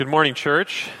Good morning,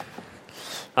 church.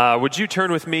 Would you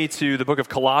turn with me to the book of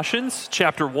Colossians,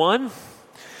 chapter 1,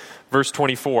 verse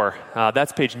 24.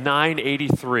 That's page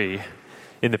 983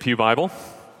 in the Pew Bible.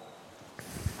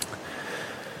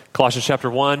 Colossians chapter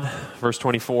 1, verse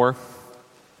 24.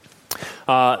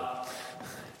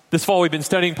 This fall we've been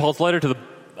studying Paul's letter to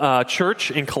the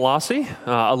church in Colossae,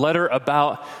 a letter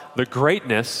about the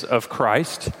greatness of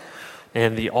Christ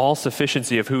and the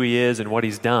all-sufficiency of who he is and what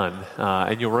he's done.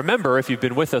 And you'll remember, if you've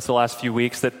been with us the last few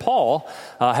weeks, that Paul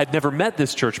had never met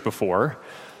this church before,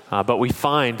 but we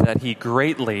find that he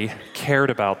greatly cared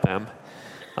about them.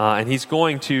 And he's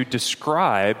going to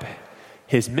describe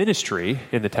his ministry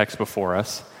in the text before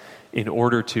us in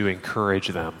order to encourage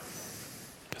them.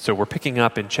 So we're picking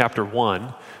up in chapter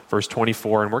 1, verse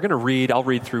 24, and I'll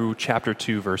read through chapter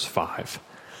 2, verse 5.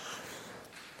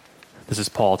 This is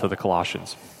Paul to the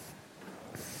Colossians.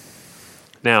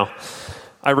 Now,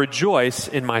 I rejoice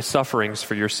in my sufferings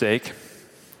for your sake,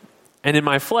 and in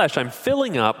my flesh I'm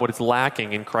filling up what is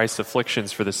lacking in Christ's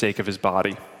afflictions for the sake of his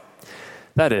body.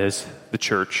 That is, the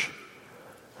church,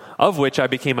 of which I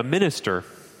became a minister,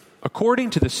 according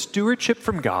to the stewardship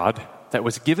from God that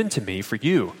was given to me for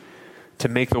you, to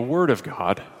make the word of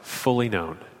God fully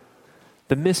known,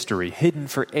 the mystery hidden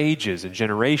for ages and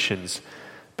generations,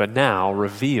 but now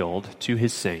revealed to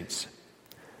his saints.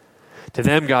 To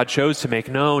them God chose to make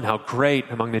known how great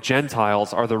among the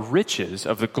Gentiles are the riches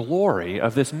of the glory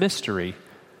of this mystery,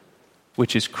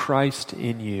 which is Christ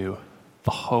in you,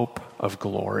 the hope of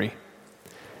glory.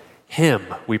 Him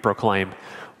we proclaim,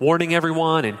 warning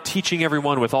everyone and teaching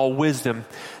everyone with all wisdom,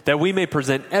 that we may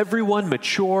present everyone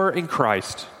mature in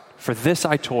Christ. For this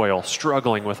I toil,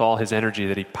 struggling with all his energy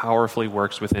that he powerfully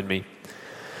works within me.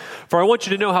 For I want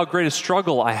you to know how great a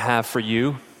struggle I have for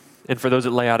you and for those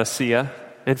at Laodicea,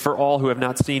 and for all who have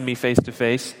not seen me face to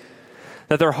face,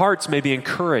 that their hearts may be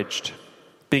encouraged,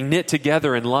 being knit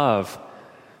together in love,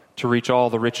 to reach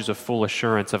all the riches of full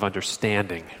assurance of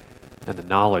understanding and the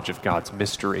knowledge of God's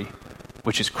mystery,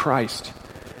 which is Christ,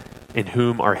 in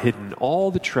whom are hidden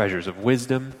all the treasures of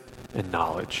wisdom and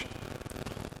knowledge.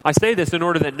 I say this in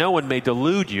order that no one may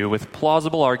delude you with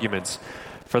plausible arguments,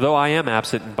 for though I am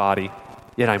absent in body,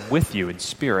 yet I'm with you in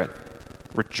spirit,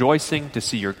 rejoicing to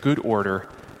see your good order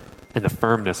and the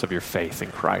firmness of your faith in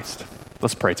Christ.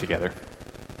 Let's pray together.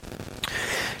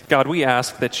 God, we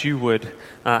ask that you would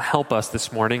help us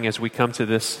this morning as we come to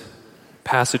this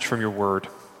passage from your word.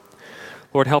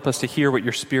 Lord, help us to hear what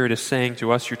your Spirit is saying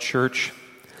to us, your church.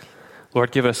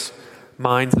 Lord, give us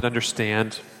minds that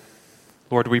understand.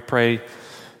 Lord, we pray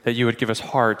that you would give us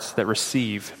hearts that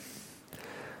receive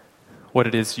what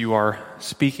it is you are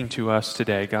speaking to us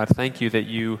today. God, thank you that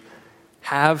you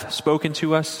have spoken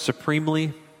to us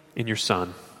supremely in your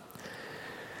Son.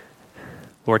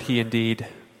 Lord, he indeed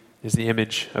is the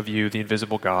image of you, the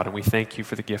invisible God, and we thank you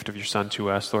for the gift of your Son to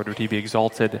us. Lord, would he be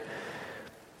exalted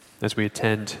as we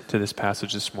attend to this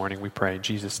passage this morning, we pray in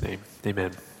Jesus' name.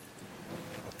 Amen.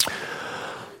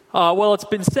 Well, it's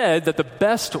been said that the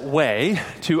best way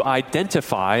to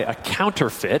identify a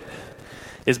counterfeit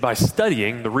is by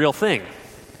studying the real thing.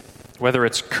 Whether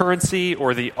it's currency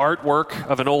or the artwork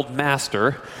of an old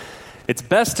master, it's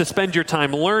best to spend your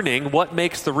time learning what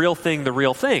makes the real thing the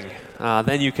real thing.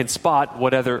 Then you can spot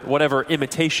whatever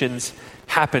imitations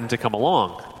happen to come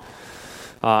along.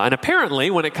 And apparently,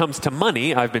 when it comes to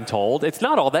money, I've been told, it's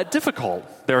not all that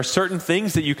difficult. There are certain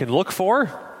things that you can look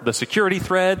for: the security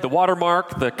thread, the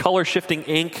watermark, the color-shifting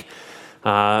ink.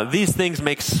 These things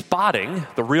make spotting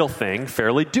the real thing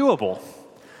fairly doable.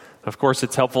 Of course,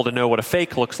 it's helpful to know what a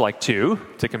fake looks like, too,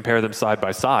 to compare them side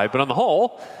by side. But on the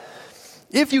whole,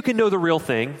 if you can know the real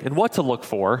thing and what to look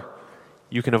for,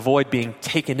 you can avoid being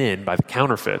taken in by the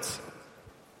counterfeits.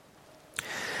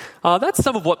 That's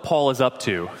some of what Paul is up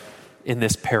to in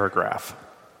this paragraph.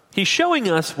 He's showing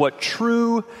us what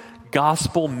true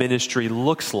gospel ministry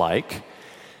looks like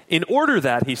in order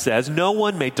that, he says, no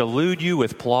one may delude you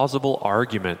with plausible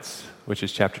arguments, which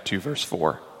is chapter 2, verse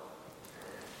 4.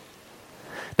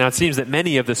 Now, it seems that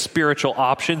many of the spiritual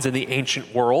options in the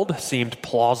ancient world seemed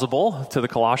plausible to the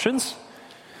Colossians.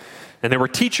 And there were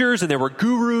teachers and there were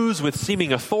gurus with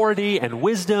seeming authority and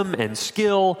wisdom and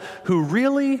skill who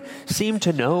really seemed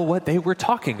to know what they were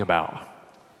talking about.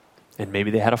 And maybe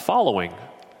they had a following,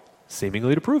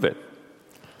 seemingly to prove it.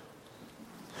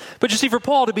 But you see, for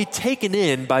Paul to be taken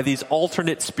in by these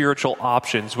alternate spiritual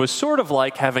options was sort of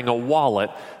like having a wallet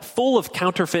full of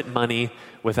counterfeit money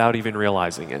without even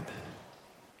realizing it.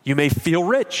 You may feel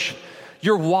rich.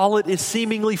 Your wallet is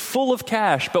seemingly full of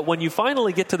cash, but when you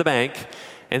finally get to the bank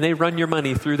and they run your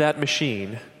money through that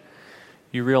machine,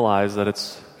 you realize that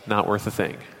it's not worth a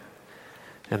thing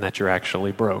and that you're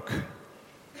actually broke.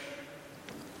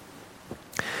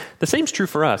 The same's true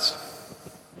for us.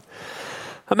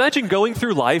 Imagine going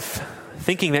through life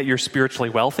thinking that you're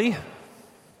spiritually wealthy,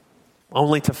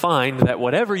 only to find that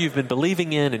whatever you've been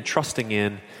believing in and trusting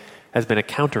in has been a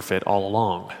counterfeit all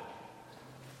along.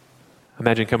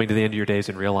 Imagine coming to the end of your days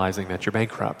and realizing that you're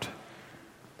bankrupt.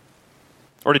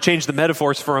 Or to change the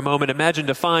metaphors for a moment, imagine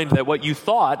to find that what you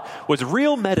thought was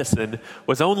real medicine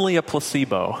was only a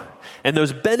placebo, and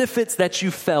those benefits that you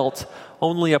felt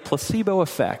only a placebo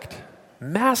effect,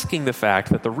 masking the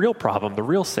fact that the real problem, the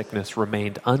real sickness,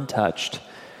 remained untouched,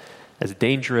 as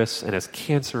dangerous and as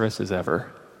cancerous as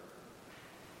ever.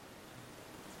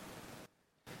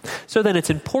 So then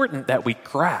it's important that we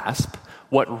grasp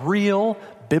what real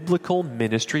biblical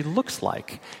ministry looks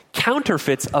like.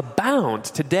 Counterfeits abound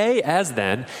today as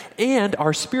then, and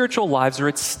our spiritual lives are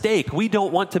at stake. We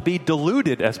don't want to be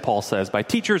deluded, as Paul says, by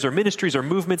teachers or ministries or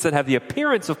movements that have the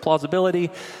appearance of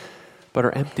plausibility, but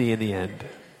are empty in the end.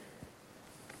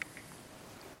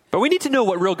 But we need to know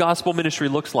what real gospel ministry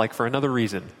looks like for another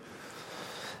reason.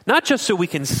 Not just so we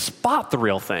can spot the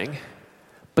real thing,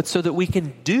 but so that we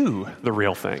can do the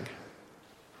real thing.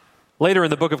 Later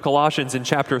in the book of Colossians, in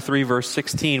chapter 3, verse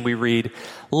 16, we read,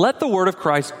 "Let the word of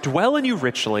Christ dwell in you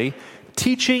richly,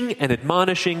 teaching and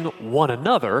admonishing one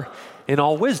another in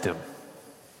all wisdom."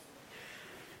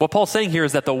 What Paul's saying here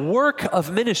is that the work of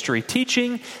ministry,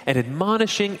 teaching and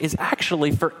admonishing, is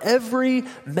actually for every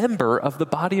member of the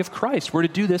body of Christ. We're to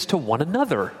do this to one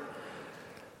another.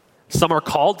 Some are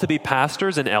called to be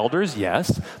pastors and elders,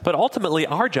 yes, but ultimately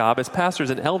our job as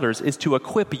pastors and elders is to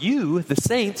equip you, the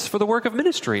saints, for the work of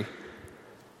ministry,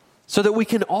 so that we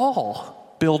can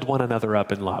all build one another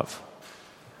up in love,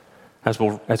 as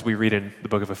we read in the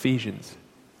book of Ephesians.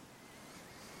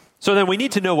 So then we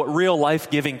need to know what real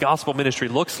life-giving gospel ministry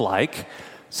looks like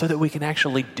so that we can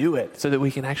actually do it, so that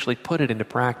we can actually put it into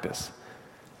practice.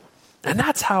 And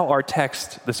that's how our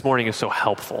text this morning is so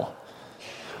helpful.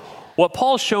 What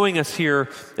Paul's showing us here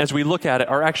as we look at it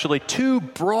are actually two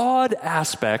broad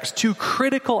aspects, two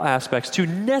critical aspects, two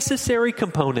necessary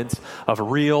components of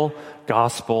real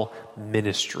gospel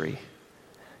ministry.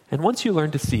 And once you learn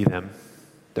to see them,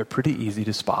 they're pretty easy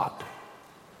to spot.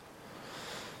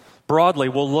 Broadly,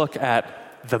 we'll look at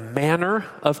the manner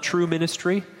of true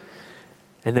ministry,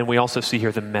 and then we also see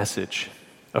here the message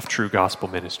of true gospel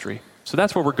ministry. So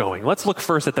that's where we're going. Let's look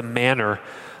first at the manner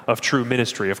of true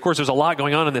ministry. Of course, there's a lot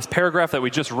going on in this paragraph that we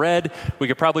just read. We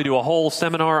could probably do a whole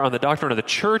seminar on the doctrine of the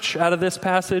church out of this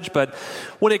passage, but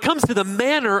when it comes to the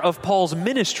manner of Paul's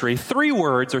ministry, three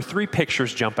words or three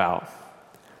pictures jump out: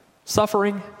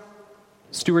 suffering,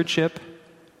 stewardship,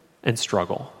 and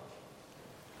struggle.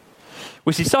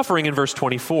 We see suffering in verse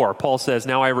 24. Paul says,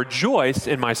 "Now I rejoice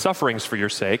in my sufferings for your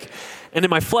sake, and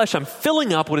in my flesh I'm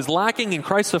filling up what is lacking in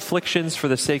Christ's afflictions for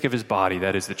the sake of his body,"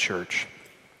 that is the church.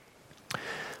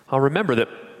 I'll remember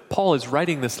that Paul is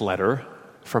writing this letter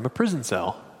from a prison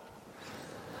cell.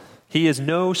 He is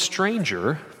no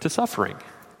stranger to suffering,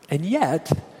 and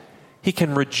yet he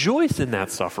can rejoice in that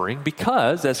suffering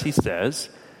because, as he says,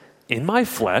 "In my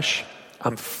flesh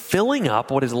I'm filling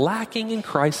up what is lacking in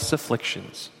Christ's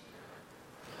afflictions."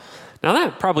 Now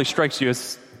that probably strikes you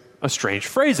as a strange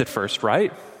phrase at first,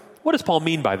 right? What does Paul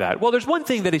mean by that? Well, there's one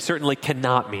thing that he certainly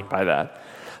cannot mean by that.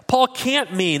 Paul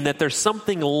can't mean that there's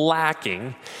something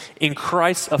lacking in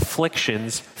Christ's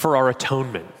afflictions for our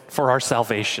atonement, for our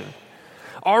salvation.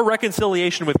 Our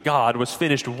reconciliation with God was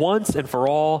finished once and for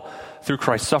all through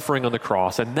Christ's suffering on the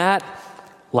cross, and that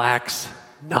lacks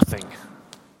nothing.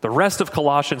 The rest of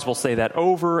Colossians will say that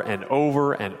over and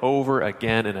over and over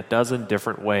again in a dozen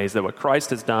different ways, that what Christ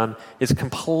has done is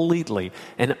completely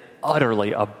and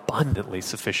utterly, abundantly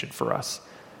sufficient for us.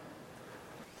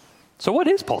 So what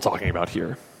is Paul talking about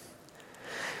here?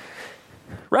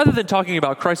 Rather than talking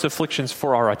about Christ's afflictions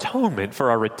for our atonement,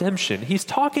 for our redemption, he's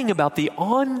talking about the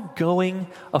ongoing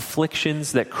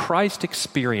afflictions that Christ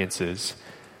experiences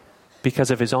because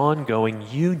of his ongoing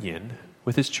union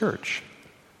with his church.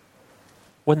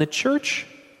 When the church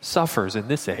suffers in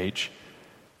this age,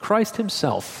 Christ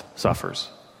himself suffers.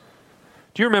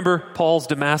 Do you remember Paul's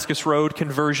Damascus Road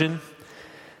conversion?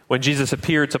 When Jesus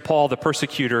appeared to Paul, the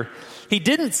persecutor, he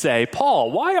didn't say,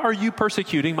 "Paul, why are you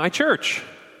persecuting my church?"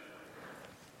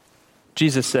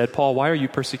 Jesus said, "Paul, why are you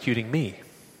persecuting me?"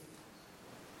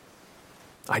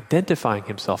 Identifying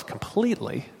himself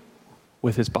completely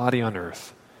with his body on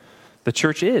earth. The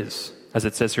church is, as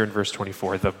it says here in verse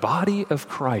 24, the body of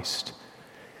Christ,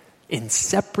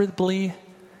 inseparably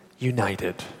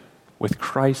united with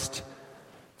Christ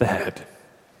the head.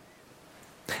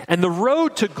 And the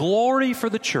road to glory for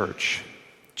the church,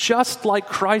 just like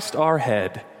Christ our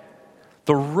head,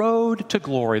 the road to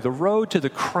glory, the road to the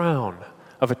crown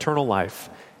of eternal life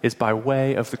is by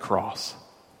way of the cross.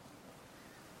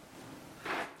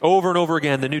 Over and over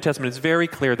again, the New Testament is very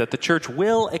clear that the church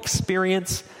will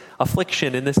experience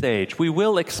affliction in this age. We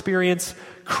will experience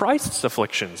Christ's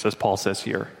afflictions, as Paul says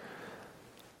here.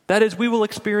 That is, we will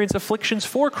experience afflictions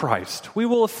for Christ. We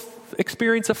will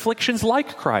experience afflictions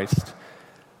like Christ.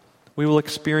 We will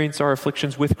experience our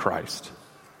afflictions with Christ.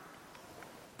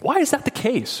 Why is that the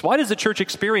case? Why does the church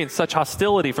experience such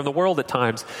hostility from the world at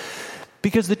times?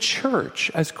 Because the church,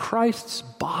 as Christ's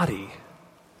body,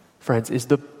 friends, is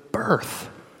the birth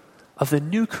of the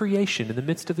new creation in the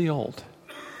midst of the old.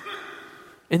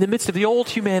 In the midst of the old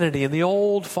humanity and the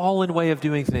old fallen way of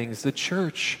doing things, the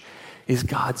church is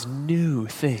God's new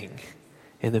thing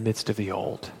in the midst of the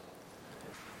old.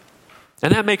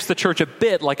 And that makes the church a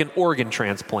bit like an organ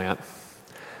transplant.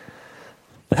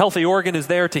 The healthy organ is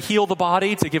there to heal the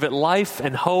body, to give it life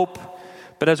and hope.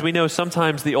 But as we know,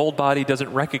 sometimes the old body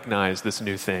doesn't recognize this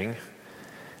new thing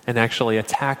and actually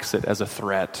attacks it as a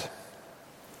threat.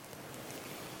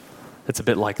 It's a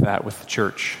bit like that with the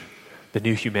church, the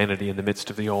new humanity in the midst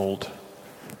of the old.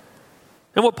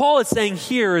 And what Paul is saying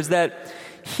here is that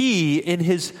he, in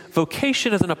his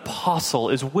vocation as an apostle,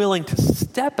 is willing to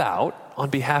step out on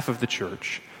behalf of the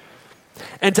church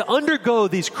and to undergo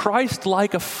these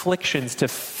Christ-like afflictions to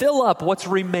fill up what's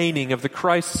remaining of the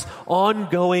Christ's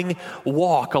ongoing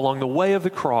walk along the way of the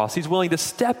cross. He's willing to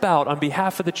step out on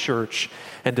behalf of the church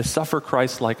and to suffer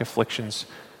Christ-like afflictions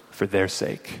for their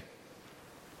sake.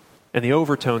 And the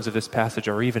overtones of this passage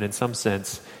are even, in some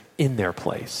sense, in their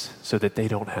place so that they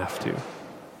don't have to.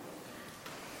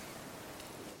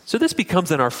 So this becomes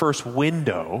then our first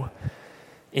window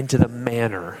into the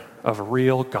manner of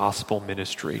real gospel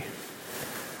ministry.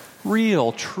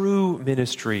 Real, true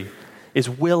ministry is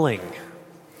willing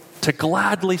to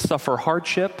gladly suffer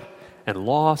hardship and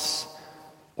loss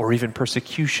or even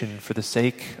persecution for the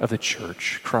sake of the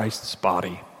church, Christ's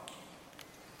body.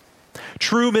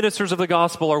 True ministers of the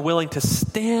gospel are willing to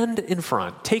stand in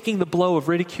front, taking the blow of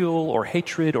ridicule or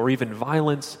hatred or even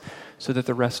violence so that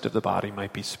the rest of the body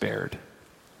might be spared.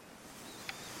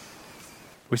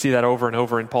 We see that over and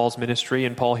over in Paul's ministry,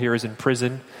 and Paul here is in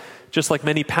prison, just like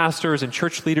many pastors and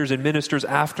church leaders and ministers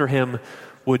after him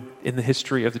would in the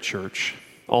history of the church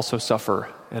also suffer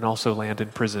and also land in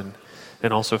prison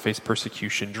and also face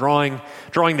persecution, drawing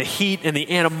the heat and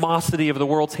the animosity of the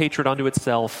world's hatred onto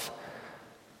itself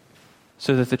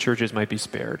so that the churches might be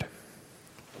spared.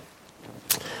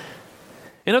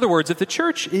 In other words, if the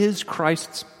church is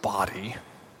Christ's body,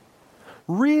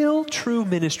 real, true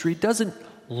ministry doesn't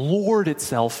lord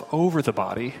itself over the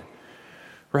body.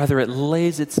 Rather, it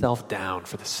lays itself down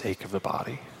for the sake of the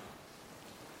body.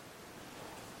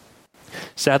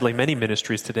 Sadly, many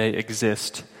ministries today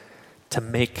exist to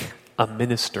make a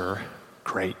minister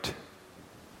great.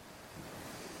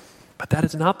 But that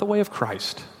is not the way of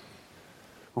Christ.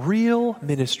 Real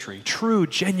ministry, true,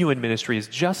 genuine ministry is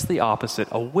just the opposite,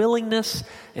 a willingness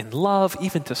and love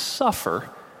even to suffer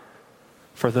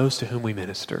for those to whom we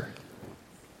minister.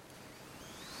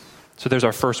 So there's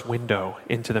our first window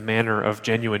into the manner of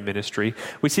genuine ministry.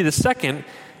 We see the second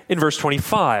in verse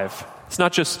 25. It's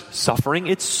not just suffering,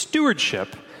 it's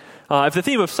stewardship. If the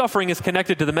theme of suffering is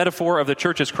connected to the metaphor of the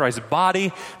church as Christ's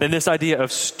body, then this idea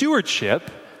of stewardship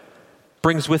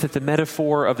brings with it the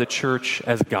metaphor of the church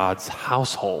as God's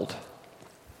household.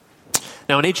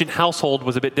 Now, an ancient household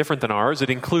was a bit different than ours. It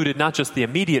included not just the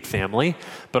immediate family,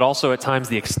 but also at times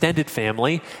the extended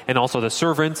family, and also the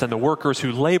servants and the workers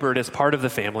who labored as part of the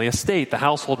family estate. The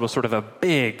household was sort of a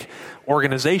big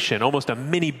organization, almost a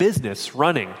mini business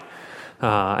running.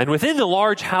 And within the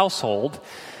large household,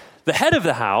 the head of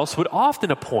the house would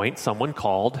often appoint someone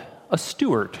called a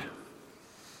steward.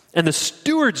 And the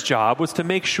steward's job was to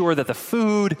make sure that the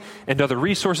food and other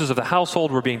resources of the household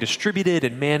were being distributed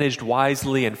and managed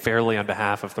wisely and fairly on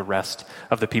behalf of the rest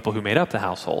of the people who made up the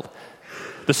household.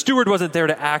 The steward wasn't there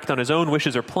to act on his own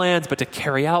wishes or plans, but to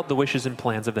carry out the wishes and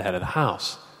plans of the head of the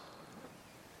house.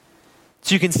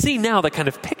 So you can see now the kind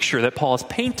of picture that Paul is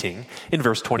painting in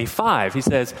verse 25. He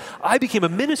says, I became a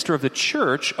minister of the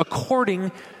church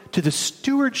according to the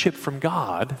stewardship from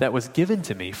God that was given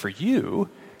to me for you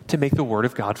to make the word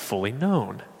of God fully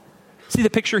known. See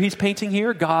the picture he's painting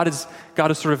here? God is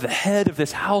sort of the head of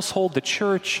this household, the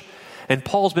church, and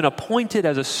Paul's been appointed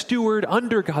as a steward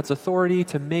under God's authority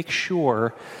to make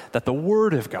sure that the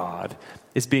word of God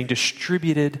is being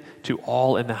distributed to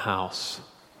all in the house.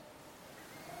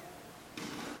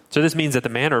 So this means that the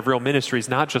manner of real ministry is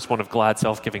not just one of glad,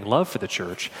 self-giving love for the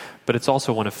church, but it's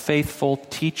also one of faithful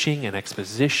teaching and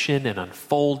exposition and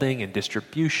unfolding and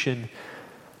distribution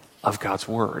of God's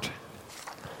word.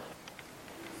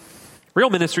 Real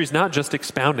ministry is not just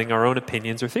expounding our own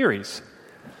opinions or theories.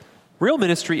 Real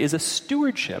ministry is a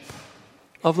stewardship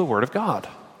of the Word of God.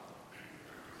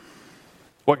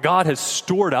 What God has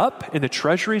stored up in the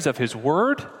treasuries of His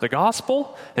Word, the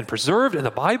gospel, and preserved in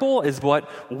the Bible is what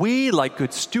we, like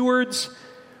good stewards,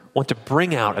 want to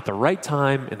bring out at the right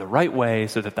time in the right way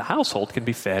so that the household can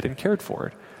be fed and cared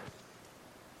for.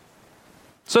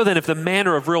 So then, if the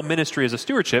manner of real ministry is a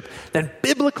stewardship, then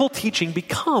biblical teaching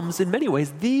becomes, in many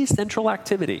ways, the central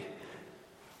activity.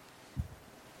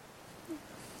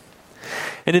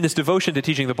 And in this devotion to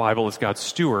teaching the Bible as God's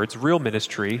stewards, real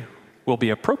ministry will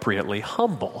be appropriately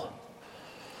humble.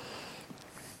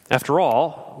 After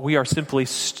all, we are simply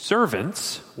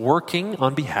servants working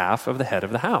on behalf of the head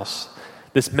of the house.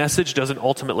 This message doesn't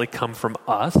ultimately come from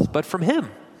us, but from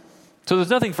Him. So there's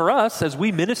nothing for us as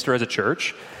we minister as a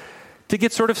church to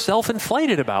get sort of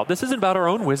self-inflated about. This isn't about our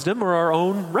own wisdom or our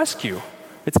own rescue.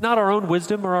 It's not our own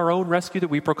wisdom or our own rescue that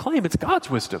we proclaim. It's God's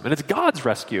wisdom and it's God's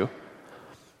rescue.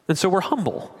 And so we're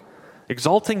humble,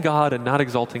 exalting God and not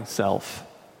exalting self.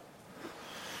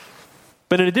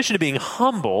 But in addition to being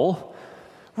humble,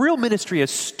 real ministry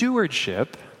as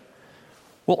stewardship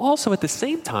will also at the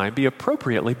same time be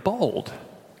appropriately bold.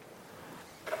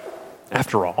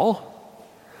 After all,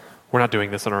 we're not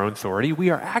doing this on our own authority.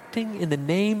 We are acting in the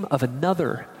name of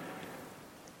another.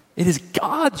 It is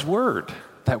God's word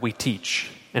that we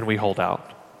teach and we hold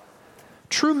out.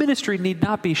 True ministry need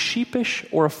not be sheepish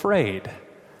or afraid.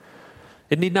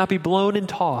 It need not be blown and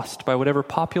tossed by whatever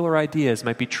popular ideas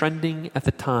might be trending at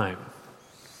the time.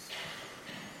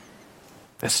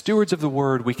 As stewards of the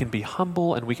word, we can be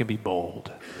humble and we can be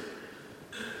bold.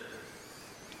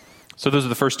 So those are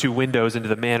the first two windows into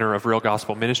the manner of real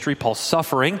gospel ministry. Paul's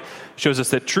suffering shows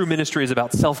us that true ministry is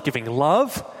about self-giving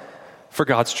love for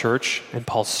God's church, and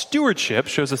Paul's stewardship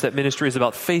shows us that ministry is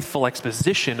about faithful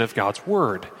exposition of God's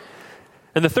word.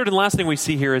 And the third and last thing we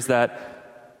see here is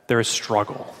that there is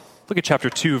struggle. Look at chapter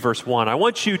 2, verse 1. I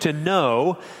want you to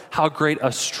know how great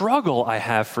a struggle I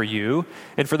have for you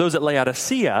and for those at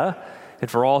Laodicea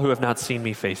and for all who have not seen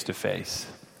me face to face.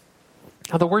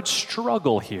 Now the word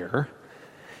struggle here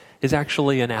is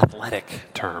actually an athletic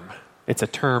term. It's a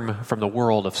term from the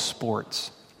world of sports.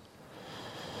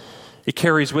 It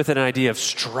carries with it an idea of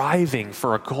striving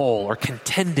for a goal or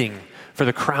contending for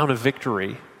the crown of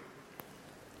victory.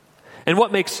 And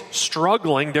what makes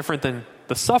struggling different than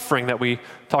the suffering that we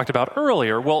talked about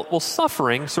earlier? Well,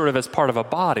 suffering, sort of as part of a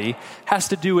body, has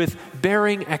to do with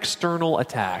bearing external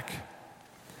attack.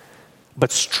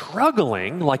 But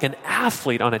struggling, like an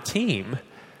athlete on a team,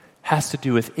 has to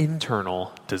do with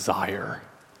internal desire,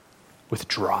 with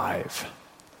drive.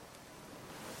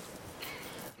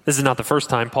 This is not the first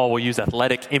time Paul will use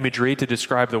athletic imagery to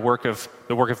describe the work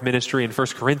of ministry in 1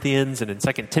 Corinthians and in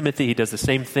 2 Timothy. He does the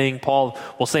same thing. Paul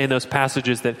will say in those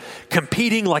passages that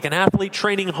competing like an athlete,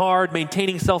 training hard,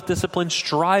 maintaining self-discipline,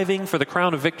 striving for the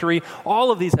crown of victory,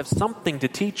 all of these have something to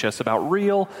teach us about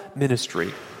real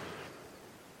ministry.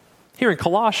 Here in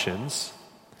Colossians,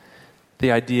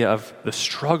 the idea of the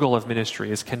struggle of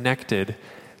ministry is connected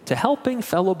to helping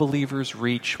fellow believers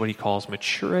reach what he calls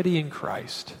maturity in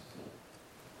Christ.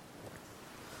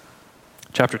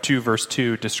 Chapter 2, verse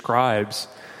 2 describes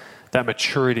that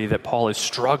maturity that Paul is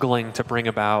struggling to bring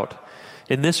about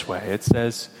in this way. It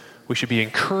says, we should be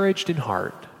encouraged in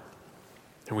heart,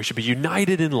 and we should be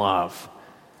united in love,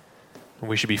 and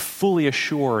we should be fully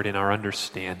assured in our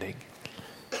understanding.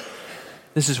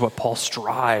 This is what Paul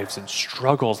strives and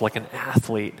struggles like an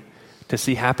athlete to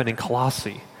see happen in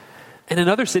Colossae. And in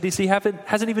other cities he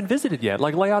hasn't even visited yet,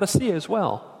 like Laodicea as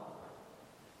well.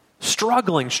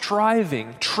 Struggling,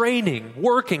 striving, training,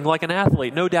 working like an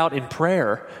athlete, no doubt in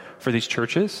prayer for these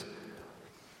churches.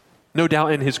 No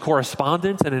doubt in his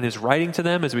correspondence and in his writing to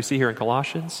them, as we see here in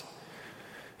Colossians.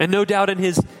 And no doubt in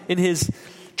his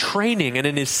training and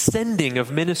in his sending of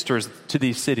ministers to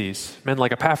these cities, men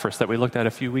like Epaphras that we looked at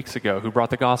a few weeks ago, who brought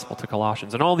the gospel to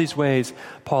Colossians. In all these ways,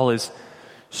 Paul is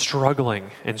struggling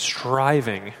and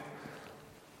striving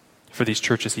for these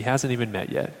churches he hasn't even met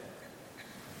yet.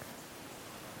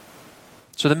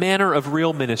 So the manner of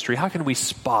real ministry, how can we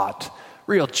spot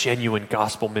real genuine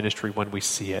gospel ministry when we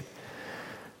see it?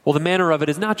 Well, the manner of it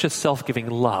is not just self-giving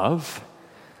love,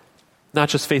 not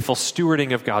just faithful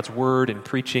stewarding of God's word and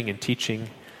preaching and teaching,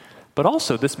 but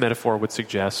also, this metaphor would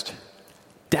suggest,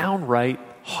 downright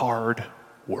hard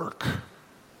work.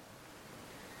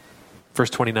 Verse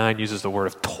 29 uses the word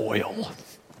of toil.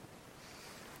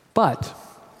 But,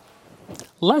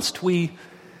 lest we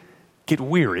get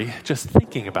weary just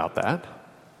thinking about that,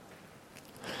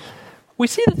 we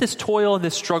see that this toil and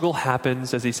this struggle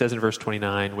happens, as he says in verse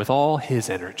 29, with all his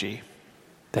energy.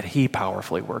 that he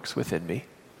powerfully works within me.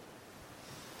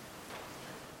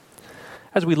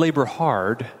 As we labor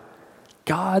hard,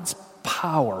 God's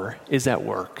power is at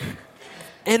work,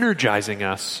 energizing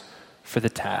us for the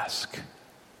task.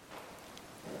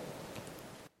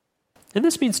 And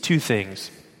this means two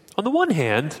things. On the one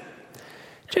hand,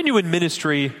 genuine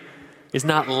ministry is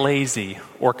not lazy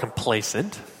or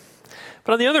complacent.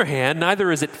 But on the other hand,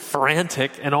 neither is it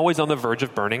frantic and always on the verge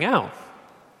of burning out.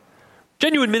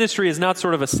 Genuine ministry is not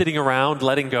sort of a sitting around,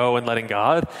 letting go and letting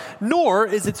God, nor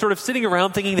is it sort of sitting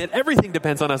around thinking that everything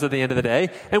depends on us at the end of the day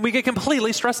and we get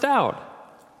completely stressed out.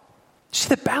 See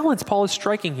the balance Paul is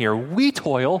striking here. We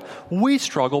toil, we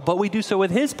struggle, but we do so with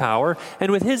his power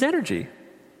and with his energy.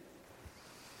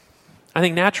 I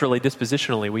think naturally,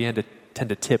 dispositionally, we tend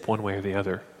to tip one way or the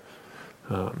other.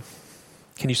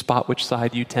 Can you spot which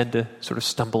side you tend to sort of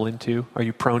stumble into? Are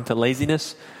you prone to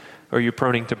laziness or are you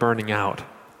prone to burning out?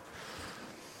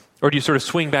 Or do you sort of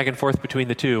swing back and forth between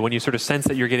the two? When you sort of sense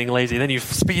that you're getting lazy, then you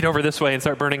speed over this way and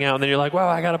start burning out, and then you're like, well,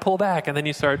 I got to pull back. And then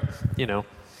you start,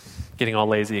 getting all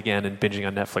lazy again and binging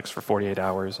on Netflix for 48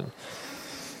 hours and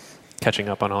catching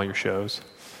up on all your shows.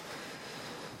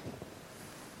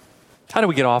 How do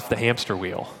we get off the hamster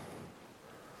wheel?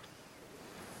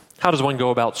 How does one go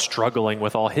about struggling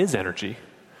with all his energy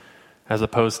as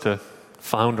opposed to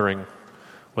floundering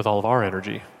with all of our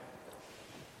energy?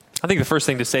 I think the first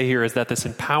thing to say here is that this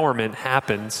empowerment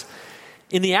happens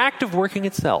in the act of working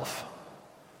itself.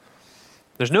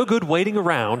 There's no good waiting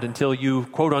around until you,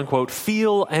 quote unquote,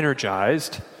 feel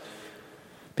energized,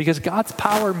 because God's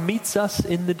power meets us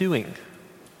in the doing.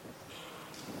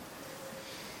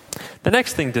 The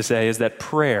next thing to say is that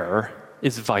prayer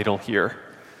is vital here.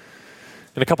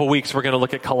 In a couple weeks, we're going to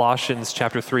look at Colossians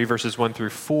chapter 3, verses 1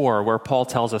 through 4, where Paul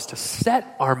tells us to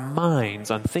set our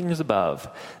minds on things above,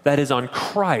 that is, on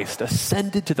Christ,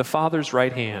 ascended to the Father's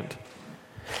right hand.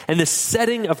 And the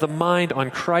setting of the mind on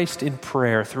Christ in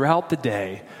prayer throughout the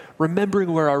day,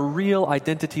 remembering where our real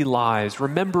identity lies,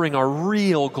 remembering our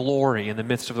real glory in the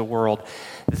midst of the world,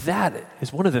 that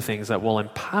is one of the things that will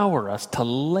empower us to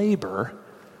labor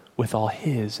with all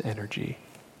his energy.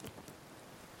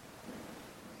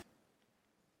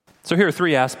 So here are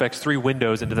three aspects, three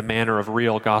windows into the manner of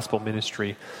real gospel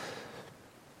ministry.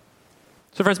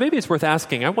 So friends, maybe it's worth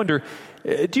asking, I wonder,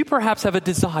 do you perhaps have a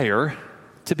desire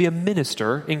to be a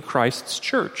minister in Christ's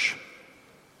church?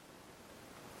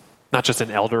 Not just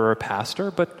an elder or a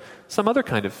pastor, but some other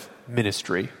kind of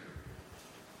ministry.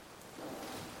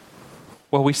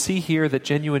 Well, we see here that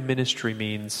genuine ministry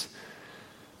means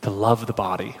to love the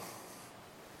body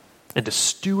and to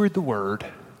steward the word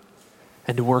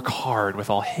and to work hard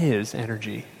with all his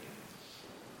energy.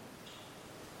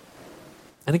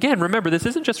 And again, remember, this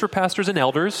isn't just for pastors and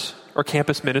elders or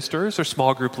campus ministers or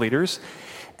small group leaders.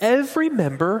 Every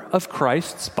member of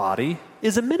Christ's body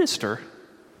is a minister.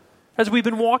 As we've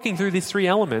been walking through these three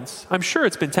elements, I'm sure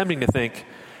it's been tempting to think,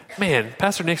 man,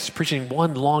 Pastor Nick's preaching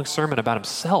one long sermon about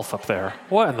himself up there.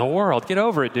 What in the world? Get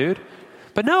over it, dude.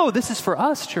 But no, this is for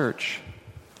us, church.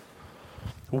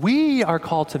 We are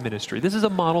called to ministry. This is a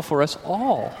model for us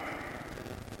all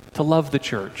to love the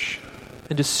church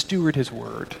and to steward his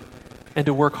word and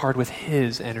to work hard with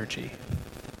his energy.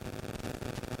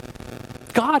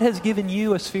 God has given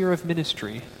you a sphere of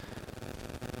ministry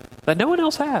that no one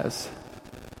else has.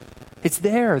 It's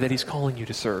there that he's calling you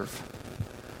to serve.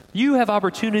 You have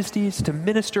opportunities to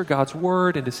minister God's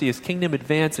word and to see his kingdom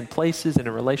advance in places and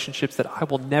in relationships that I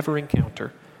will never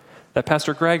encounter, that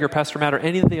Pastor Greg or Pastor Matt or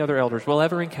any of the other elders will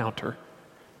ever encounter.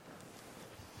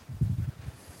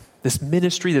 This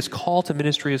ministry, this call to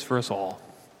ministry is for us all.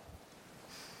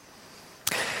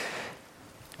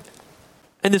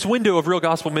 And this window of real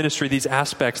gospel ministry, these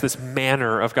aspects, this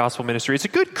manner of gospel ministry, it's a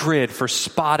good grid for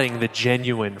spotting the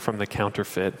genuine from the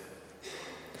counterfeit.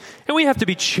 And we have to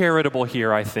be charitable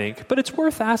here, I think, but it's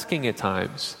worth asking at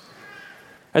times.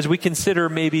 As we consider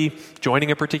maybe joining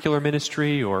a particular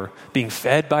ministry or being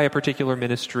fed by a particular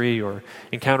ministry or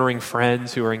encountering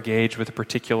friends who are engaged with a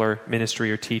particular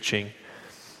ministry or teaching,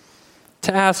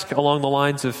 to ask along the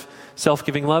lines of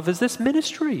self-giving love, is this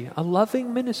ministry a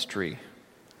loving ministry?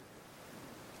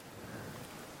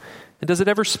 And does it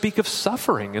ever speak of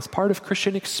suffering as part of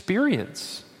Christian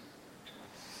experience?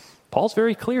 Paul's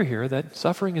very clear here that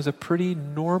suffering is a pretty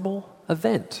normal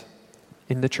event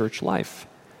in the church life.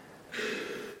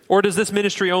 Or does this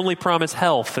ministry only promise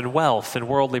health and wealth and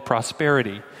worldly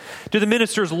prosperity? Do the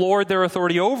ministers lord their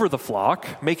authority over the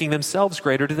flock, making themselves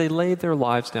great, or do they lay their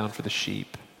lives down for the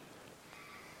sheep?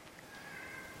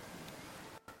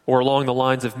 Or along the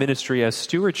lines of ministry as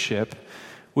stewardship,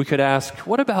 we could ask,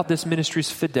 what about this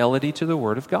ministry's fidelity to the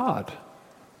Word of God?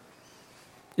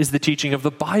 Is the teaching of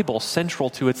the Bible central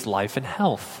to its life and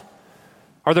health?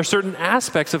 Are there certain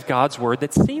aspects of God's word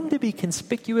that seem to be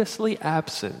conspicuously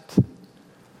absent?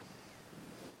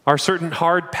 Are certain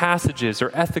hard passages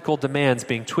or ethical demands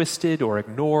being twisted or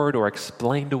ignored or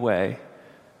explained away?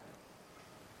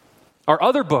 Are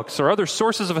other books or other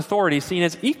sources of authority seen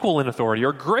as equal in authority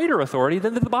or greater authority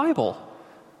than the Bible?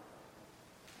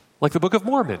 Like the Book of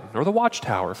Mormon or the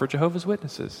Watchtower for Jehovah's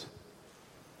Witnesses?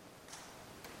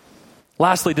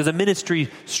 Lastly, does a ministry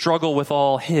struggle with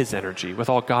all his energy, with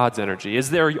all God's energy? Is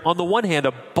there, on the one hand,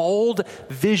 a bold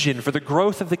vision for the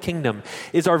growth of the kingdom?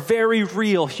 Is our very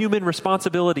real human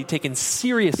responsibility taken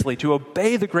seriously to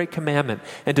obey the Great Commandment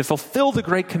and to fulfill the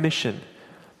Great Commission?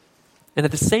 And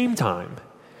at the same time,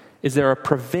 is there a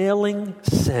prevailing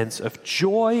sense of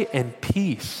joy and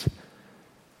peace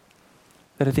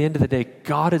that at the end of the day,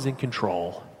 God is in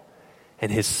control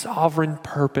and his sovereign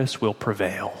purpose will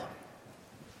prevail?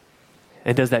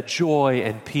 And does that joy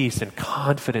and peace and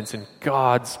confidence in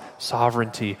God's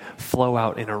sovereignty flow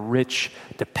out in a rich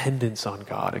dependence on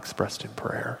God expressed in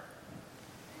prayer?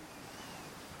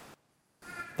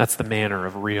 That's the manner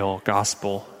of real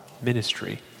gospel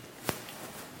ministry.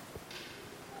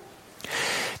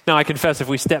 Now, I confess, if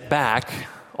we step back,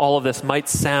 all of this might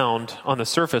sound on the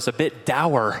surface a bit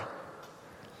dour.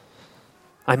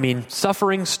 I mean,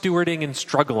 suffering, stewarding, and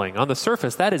struggling. On the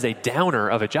surface, that is a downer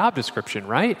of a job description,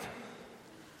 right?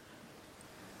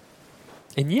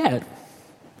 And yet,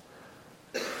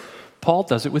 Paul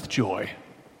does it with joy,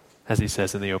 as he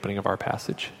says in the opening of our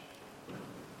passage,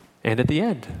 and at the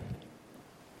end.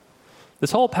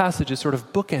 This whole passage is sort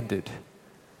of bookended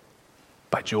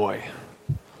by joy.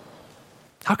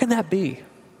 How can that be?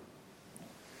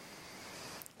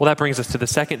 Well, that brings us to the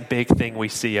second big thing we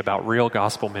see about real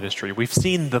gospel ministry. We've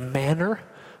seen the manner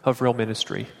of real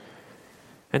ministry,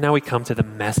 and now we come to the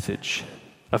message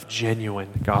of genuine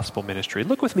gospel ministry.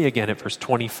 Look with me again at verse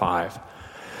 25.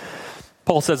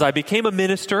 Paul says, I became a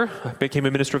minister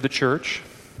of the church,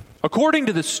 according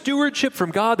to the stewardship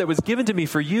from God that was given to me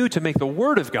for you to make the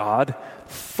word of God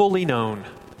fully known,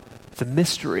 the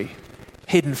mystery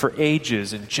hidden for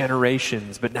ages and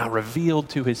generations, but now revealed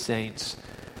to his saints.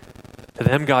 To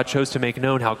them God chose to make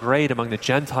known how great among the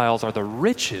Gentiles are the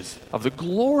riches of the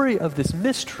glory of this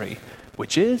mystery,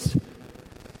 which is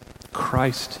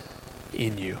Christ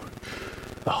in you,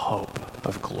 the hope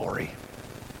of glory.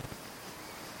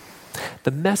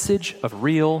 The message of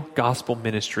real gospel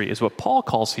ministry is what Paul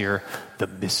calls here the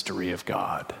mystery of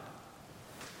God.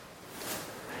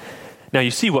 Now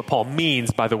you see what Paul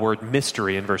means by the word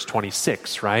mystery in verse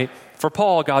 26, right? For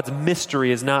Paul, God's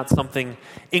mystery is not something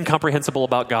incomprehensible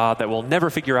about God that we'll never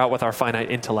figure out with our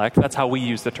finite intellect. That's how we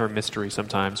use the term mystery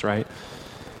sometimes, right?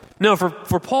 No, for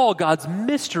Paul, God's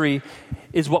mystery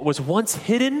is what was once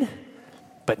hidden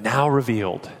but now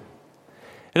revealed.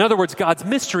 In other words, God's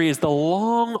mystery is the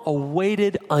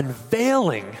long-awaited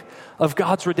unveiling of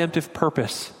God's redemptive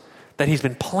purpose that he's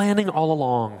been planning all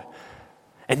along.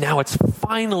 And now it's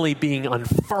finally being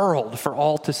unfurled for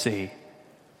all to see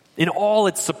in all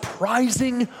its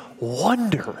surprising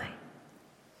wonder.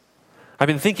 I've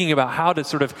been thinking about how to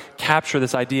sort of capture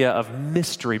this idea of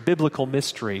mystery, biblical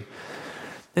mystery.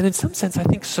 And in some sense, I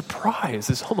think surprise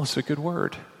is almost a good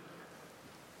word.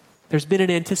 There's been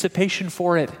an anticipation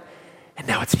for it, and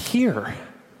now it's here.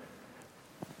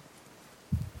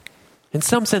 In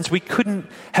some sense, we couldn't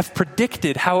have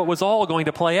predicted how it was all going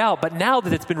to play out, but now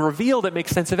that it's been revealed, it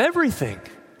makes sense of everything.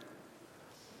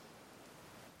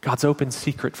 God's open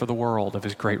secret for the world of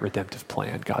his great redemptive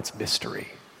plan, God's mystery.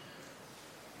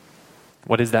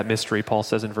 What is that mystery? Paul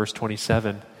says in verse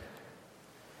 27,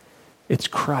 it's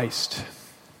Christ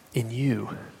in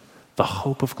you, the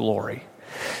hope of glory.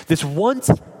 This once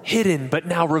hidden but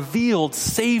now revealed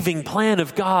saving plan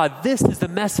of God, this is the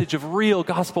message of real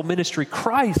gospel ministry.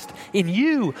 Christ in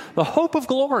you, the hope of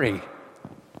glory.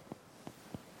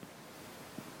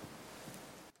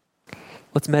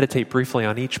 Let's meditate briefly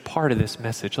on each part of this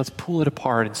message. Let's pull it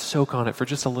apart and soak on it for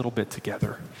just a little bit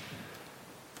together.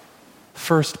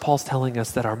 First, Paul's telling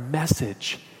us that our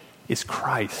message is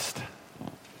Christ.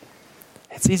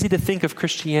 It's easy to think of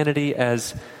Christianity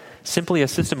as simply a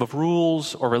system of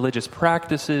rules or religious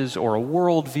practices or a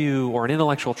worldview or an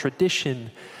intellectual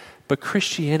tradition. But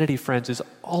Christianity, friends, is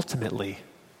ultimately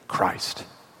Christ.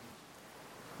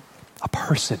 A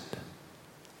person.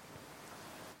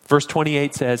 Verse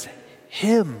 28 says,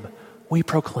 him we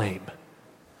proclaim.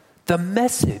 The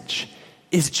message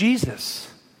is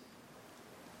Jesus.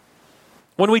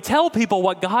 When we tell people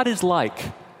what God is like,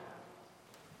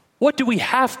 what do we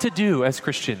have to do as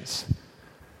Christians?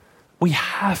 We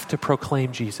have to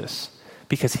proclaim Jesus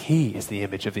because he is the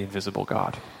image of the invisible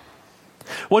God.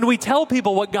 When we tell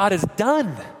people what God has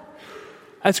done,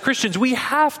 as Christians, we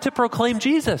have to proclaim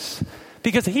Jesus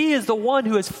because he is the one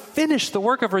who has finished the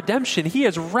work of redemption. He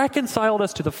has reconciled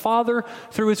us to the Father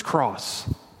through his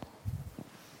cross.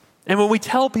 And when we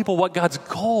tell people what God's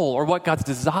goal or what God's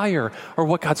desire or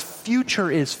what God's future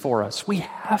is for us, we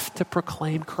have to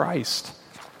proclaim Christ.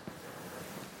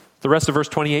 The rest of verse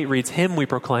 28 reads, "Him we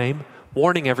proclaim,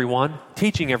 warning everyone,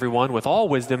 teaching everyone with all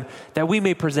wisdom, that we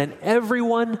may present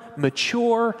everyone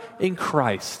mature in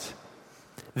Christ."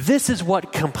 This is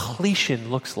what completion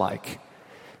looks like.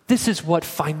 This is what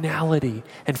finality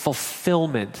and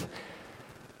fulfillment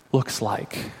looks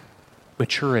like.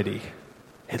 Maturity.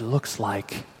 It looks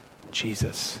like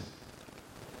Jesus.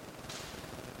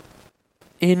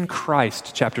 In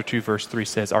Christ, chapter 2, verse 3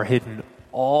 says, are hidden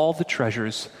all the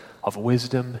treasures of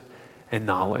wisdom and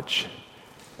knowledge.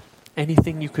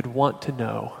 Anything you could want to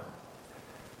know,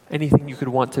 anything you could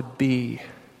want to be,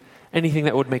 anything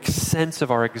that would make sense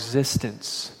of our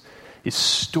existence is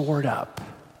stored up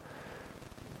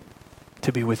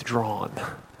to be withdrawn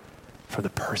from the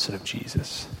person of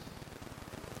Jesus.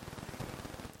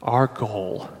 Our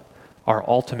goal, our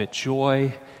ultimate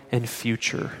joy and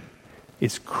future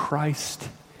is Christ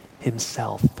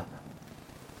himself.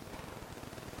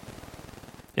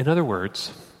 In other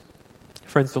words,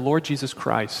 friends, the Lord Jesus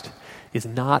Christ is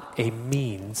not a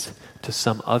means to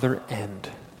some other end.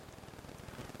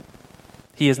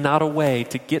 He is not a way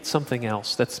to get something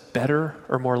else that's better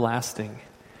or more lasting.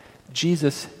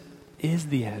 Jesus is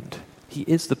the end. He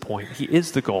is the point. He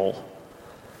is the goal.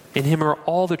 In him are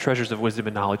all the treasures of wisdom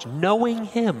and knowledge. Knowing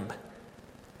him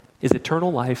is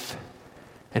eternal life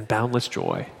and boundless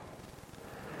joy.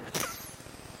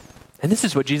 And this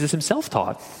is what Jesus himself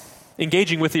taught.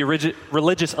 Engaging with the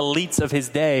religious elites of his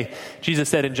day, Jesus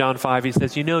said in John 5, he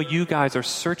says, you guys are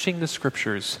searching the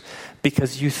scriptures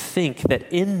because you think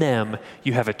that in them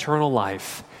you have eternal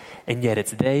life, and yet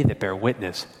it's they that bear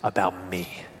witness about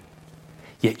me.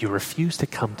 Yet you refuse to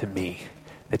come to me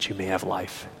that you may have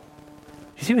life.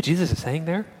 You see what Jesus is saying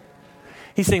there?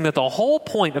 He's saying that the whole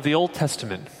point of the Old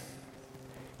Testament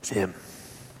is him.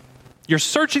 You're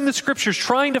searching the scriptures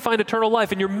trying to find eternal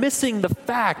life, and you're missing the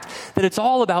fact that it's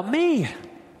all about me.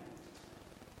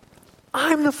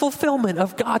 I'm the fulfillment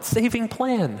of God's saving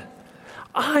plan.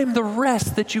 I'm the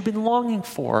rest that you've been longing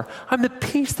for. I'm the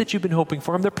peace that you've been hoping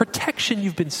for. I'm the protection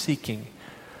you've been seeking.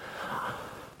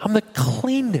 I'm the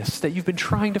cleanness that you've been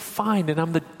trying to find, and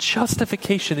I'm the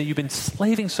justification that you've been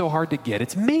slaving so hard to get.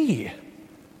 It's me.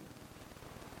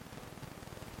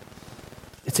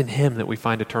 It's in him that we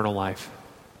find eternal life.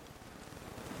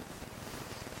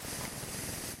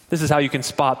 This is how you can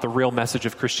spot the real message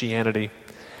of Christianity.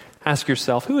 Ask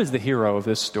yourself, who is the hero of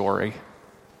this story?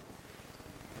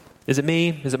 Is it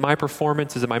me? Is it my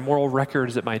performance? Is it my moral record?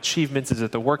 Is it my achievements? Is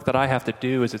it the work that I have to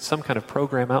do? Is it some kind of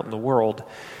program out in the world?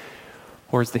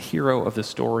 Or is the hero of the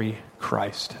story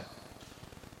Christ?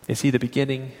 Is he the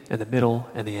beginning and the middle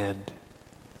and the end?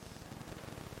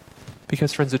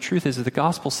 Because, friends, the truth is that the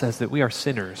gospel says that we are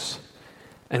sinners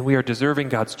and we are deserving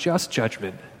God's just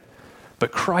judgment.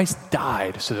 But Christ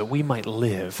died so that we might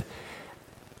live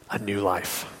a new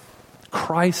life.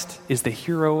 Christ is the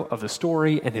hero of the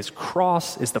story, and his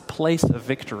cross is the place of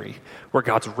victory, where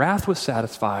God's wrath was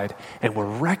satisfied and we're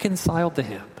reconciled to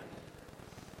him.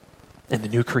 And the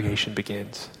new creation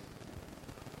begins.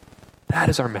 That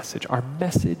is our message. Our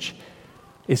message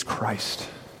is Christ.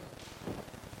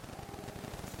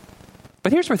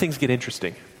 But here's where things get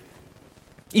interesting.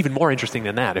 Even more interesting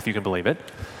than that, if you can believe it.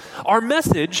 Our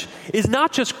message is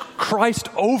not just Christ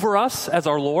over us as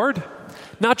our Lord,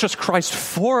 not just Christ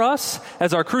for us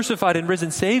as our crucified and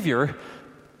risen Savior,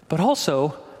 but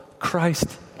also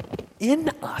Christ in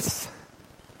us.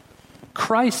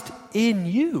 Christ in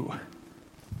you.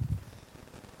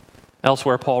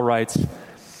 Elsewhere, Paul writes,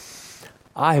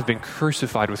 I have been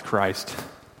crucified with Christ.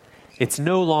 It's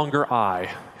no longer I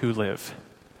who live,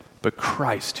 but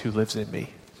Christ who lives in me.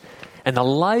 And the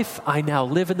life I now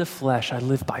live in the flesh, I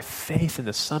live by faith in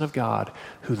the Son of God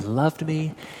who loved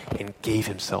me and gave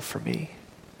himself for me.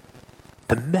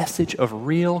 The message of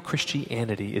real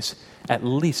Christianity is at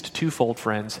least twofold,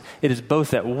 friends. It is both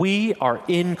that we are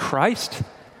in Christ,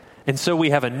 and so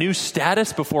we have a new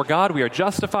status before God. We are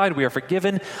justified, we are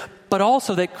forgiven, but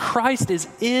also that Christ is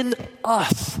in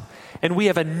us, and we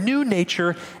have a new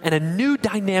nature and a new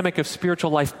dynamic of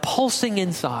spiritual life pulsing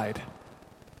inside.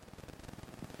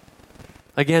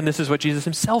 Again, this is what Jesus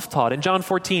himself taught. In John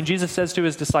 14, Jesus says to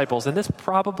his disciples, and this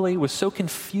probably was so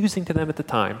confusing to them at the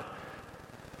time.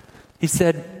 He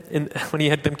said, when he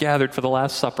had them gathered for the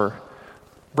Last Supper,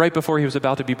 Right before he was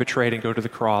about to be betrayed and go to the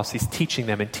cross, he's teaching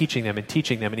them and teaching them and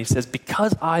teaching them. And he says,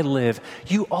 because I live,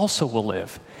 you also will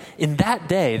live. In that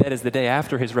day, that is the day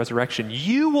after his resurrection,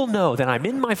 you will know that I'm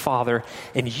in my Father,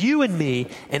 and you in me,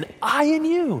 and I in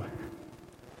you.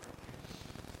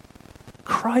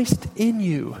 Christ in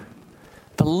you,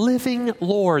 the living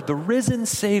Lord, the risen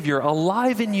Savior,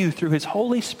 alive in you through his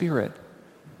Holy Spirit.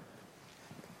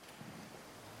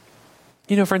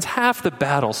 You know, friends, half the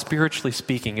battle, spiritually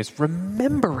speaking, is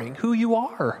remembering who you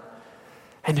are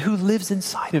and who lives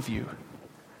inside of you.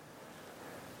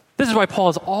 This is why Paul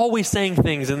is always saying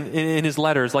things in his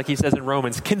letters, like he says in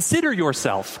Romans, consider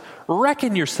yourself,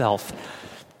 reckon yourself,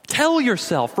 tell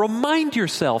yourself, remind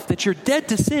yourself that you're dead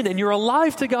to sin and you're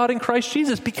alive to God in Christ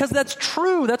Jesus, because that's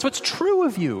true. That's what's true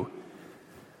of you.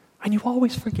 And you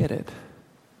always forget it.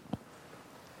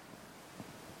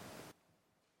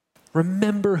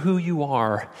 Remember who you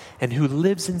are and who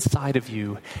lives inside of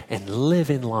you, and live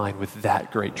in line with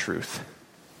that great truth.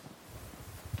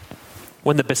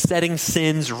 When the besetting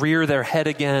sins rear their head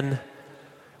again,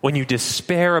 when you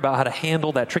despair about how to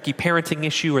handle that tricky parenting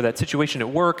issue or that situation at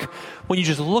work, when you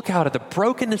just look out at the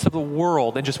brokenness of the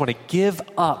world and just want to give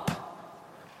up,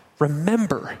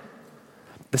 remember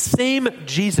the same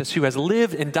Jesus who has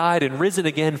lived and died and risen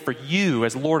again for you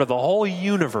as Lord of the whole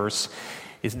universe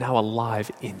is now alive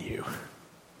in you,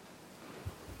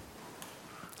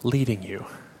 leading you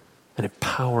and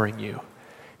empowering you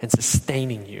and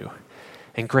sustaining you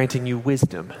and granting you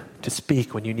wisdom to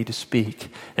speak when you need to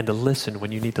speak and to listen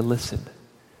when you need to listen.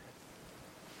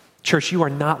 Church, you are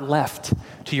not left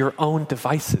to your own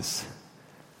devices.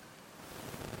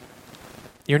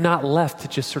 You're not left to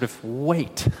just sort of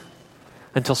wait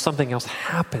until something else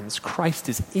happens. Christ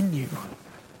is in you.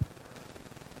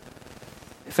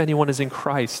 If anyone is in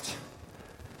Christ,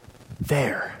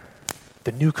 there,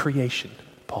 the new creation,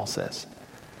 Paul says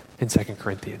in 2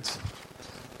 Corinthians.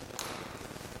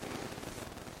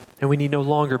 And we need no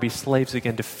longer be slaves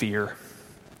again to fear.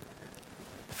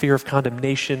 Fear of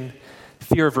condemnation,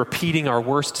 fear of repeating our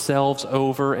worst selves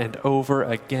over and over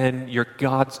again. You're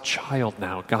God's child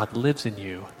now. God lives in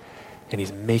you, and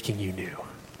he's making you new.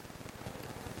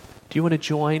 Do you want to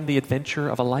join the adventure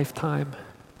of a lifetime?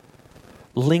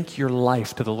 Link your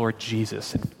life to the Lord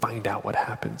Jesus and find out what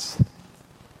happens.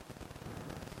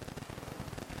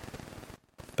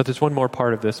 But there's one more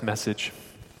part of this message.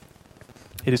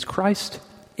 It is Christ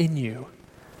in you,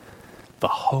 the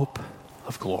hope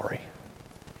of glory.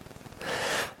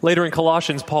 Later in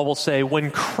Colossians, Paul will say,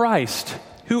 when Christ,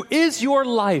 who is your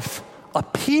life,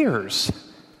 appears,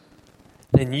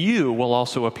 then you will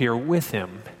also appear with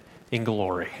him in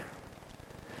glory.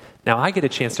 Now, I get a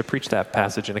chance to preach that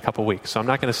passage in a couple weeks, so I'm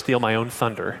not going to steal my own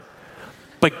thunder.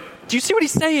 But do you see what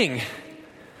he's saying?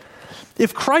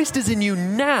 If Christ is in you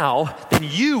now, then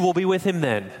you will be with him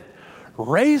then.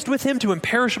 Raised with him to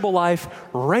imperishable life,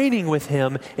 reigning with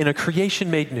him in a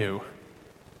creation made new.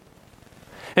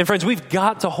 And friends, we've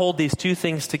got to hold these two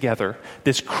things together.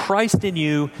 This Christ in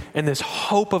you and this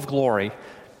hope of glory.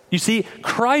 You see,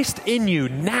 Christ in you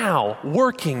now,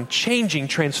 working, changing,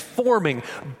 transforming,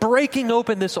 breaking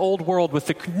open this old world with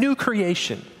the new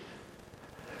creation.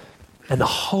 And the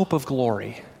hope of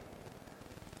glory.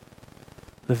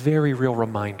 The very real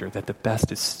reminder that the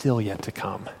best is still yet to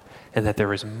come and that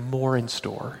there is more in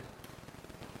store.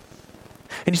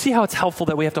 And you see how it's helpful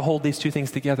that we have to hold these two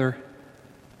things together?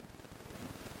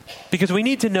 Because we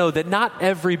need to know that not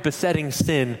every besetting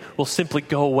sin will simply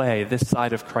go away this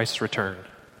side of Christ's return.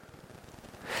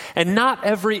 And not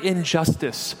every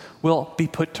injustice will be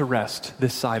put to rest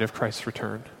this side of Christ's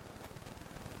return.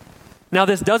 Now,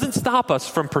 this doesn't stop us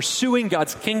from pursuing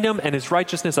God's kingdom and his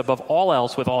righteousness above all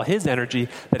else with all his energy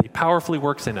that he powerfully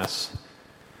works in us.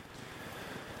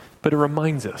 But it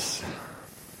reminds us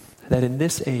that in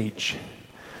this age,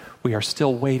 we are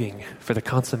still waiting for the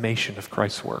consummation of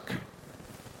Christ's work.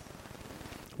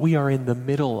 We are in the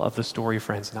middle of the story,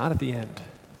 friends, not at the end.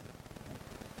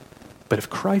 But if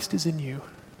Christ is in you,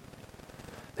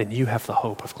 then you have the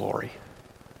hope of glory.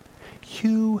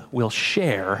 You will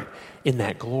share in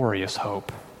that glorious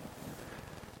hope.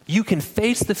 You can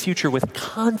face the future with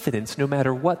confidence no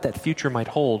matter what that future might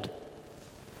hold,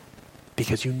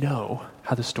 because you know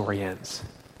how the story ends.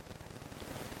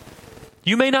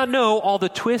 You may not know all the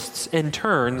twists and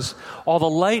turns, all the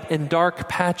light and dark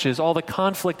patches, all the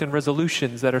conflict and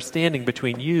resolutions that are standing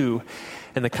between you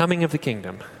and the coming of the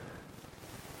kingdom.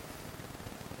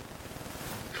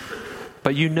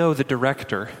 But you know the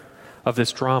director of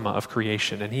this drama of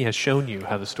creation, and he has shown you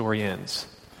how the story ends.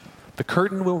 The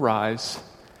curtain will rise,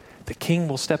 the king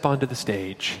will step onto the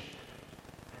stage,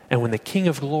 And when the King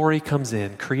of Glory comes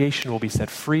in, creation will be set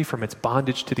free from its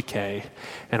bondage to decay,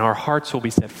 and our hearts will be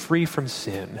set free from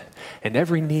sin, and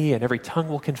every knee and every tongue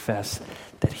will confess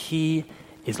that he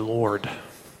is Lord.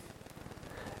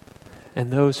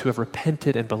 And those who have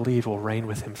repented and believed will reign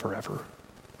with him forever.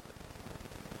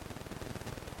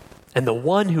 And the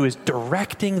one who is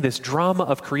directing this drama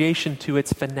of creation to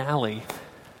its finale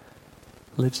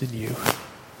lives in you,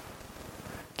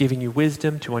 giving you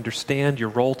wisdom to understand your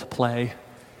role to play,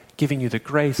 giving you the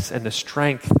grace and the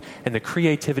strength and the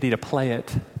creativity to play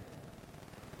it.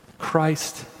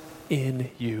 Christ in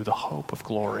you, the hope of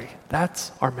glory.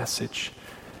 That's our message.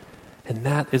 And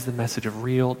that is the message of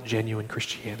real, genuine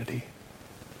Christianity.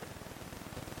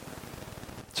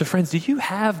 So friends, do you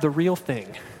have the real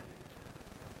thing?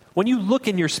 When you look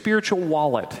in your spiritual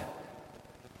wallet,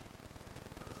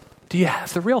 do you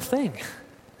have the real thing?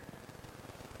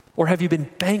 Or have you been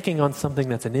banking on something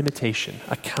that's an imitation,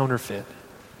 a counterfeit?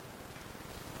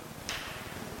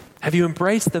 Have you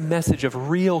embraced the message of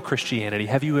real Christianity?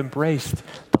 Have you embraced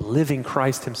the living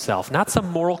Christ himself? Not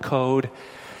some moral code,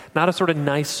 not a sort of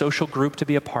nice social group to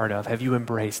be a part of. Have you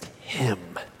embraced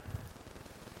him?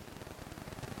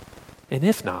 And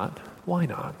if not, why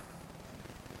not?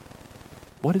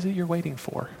 What is it you're waiting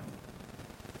for?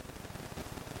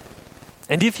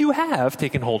 And if you have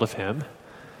taken hold of him,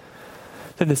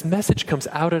 then this message comes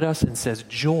out at us and says,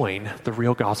 join the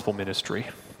real gospel ministry.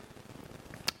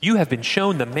 You have been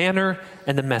shown the manner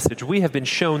and the message. We have been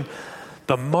shown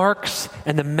the marks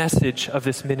and the message of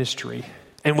this ministry.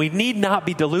 And we need not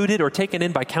be deluded or taken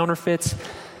in by counterfeits.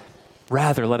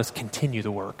 Rather, let us continue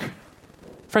the work.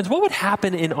 Friends, what would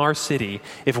happen in our city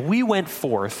if we went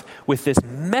forth with this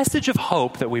message of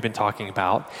hope that we've been talking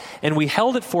about, and we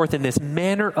held it forth in this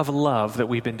manner of love that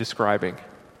we've been describing?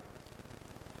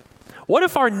 What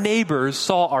if our neighbors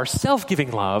saw our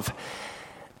self-giving love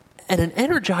and an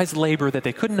energized labor that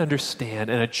they couldn't understand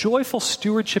and a joyful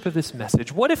stewardship of this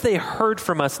message? What if they heard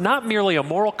from us not merely a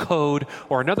moral code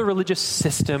or another religious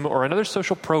system or another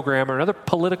social program or another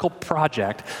political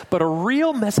project, but a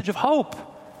real message of hope?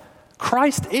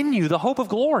 Christ in you, the hope of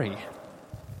glory.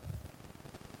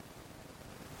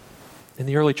 In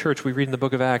the early church, we read in the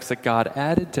book of Acts that God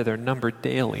added to their number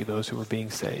daily those who were being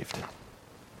saved.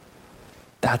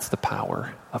 That's the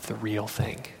power of the real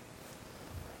thing.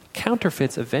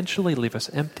 Counterfeits eventually leave us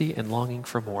empty and longing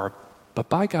for more, but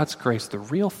by God's grace, the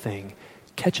real thing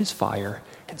catches fire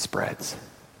and spreads.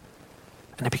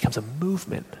 And it becomes a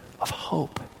movement of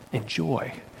hope and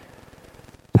joy.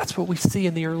 That's what we see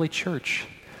in the early church.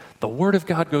 The word of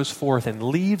God goes forth and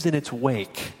leaves in its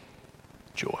wake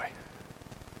joy.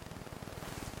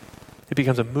 It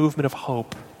becomes a movement of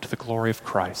hope to the glory of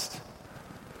Christ.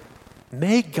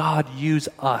 May God use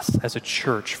us as a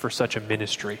church for such a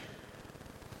ministry.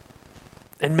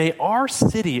 And may our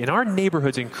city and our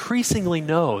neighborhoods increasingly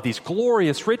know these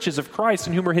glorious riches of Christ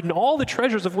in whom are hidden all the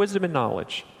treasures of wisdom and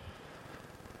knowledge.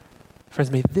 Friends,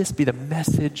 may this be the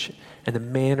message and the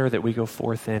manner that we go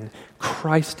forth in.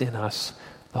 Christ in us,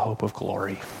 the hope of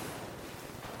glory.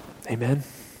 Amen.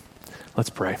 Let's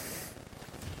pray.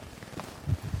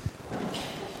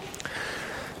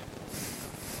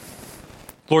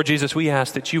 Lord Jesus, we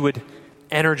ask that you would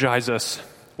energize us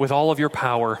with all of your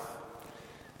power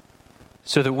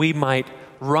so that we might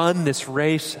run this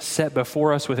race set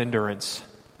before us with endurance.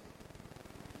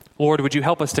 Lord, would you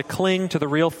help us to cling to the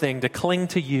real thing, to cling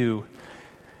to you,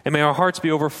 and may our hearts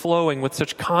be overflowing with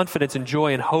such confidence and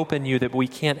joy and hope in you that we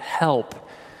can't help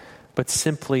but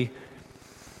simply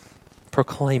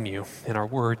proclaim you in our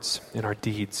words, in our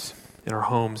deeds, in our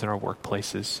homes, in our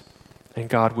workplaces. And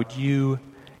God, would you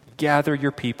gather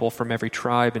your people from every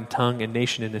tribe and tongue and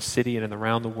nation in this city and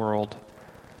around the world.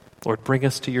 Lord, bring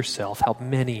us to yourself. Help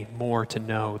many more to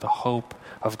know the hope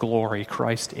of glory,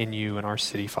 Christ in you and our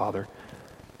city, Father.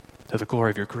 To the glory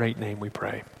of your great name we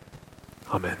pray.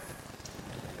 Amen.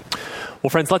 Well,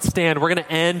 friends, let's stand. We're going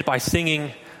to end by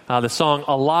singing the song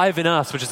Alive in Us, which is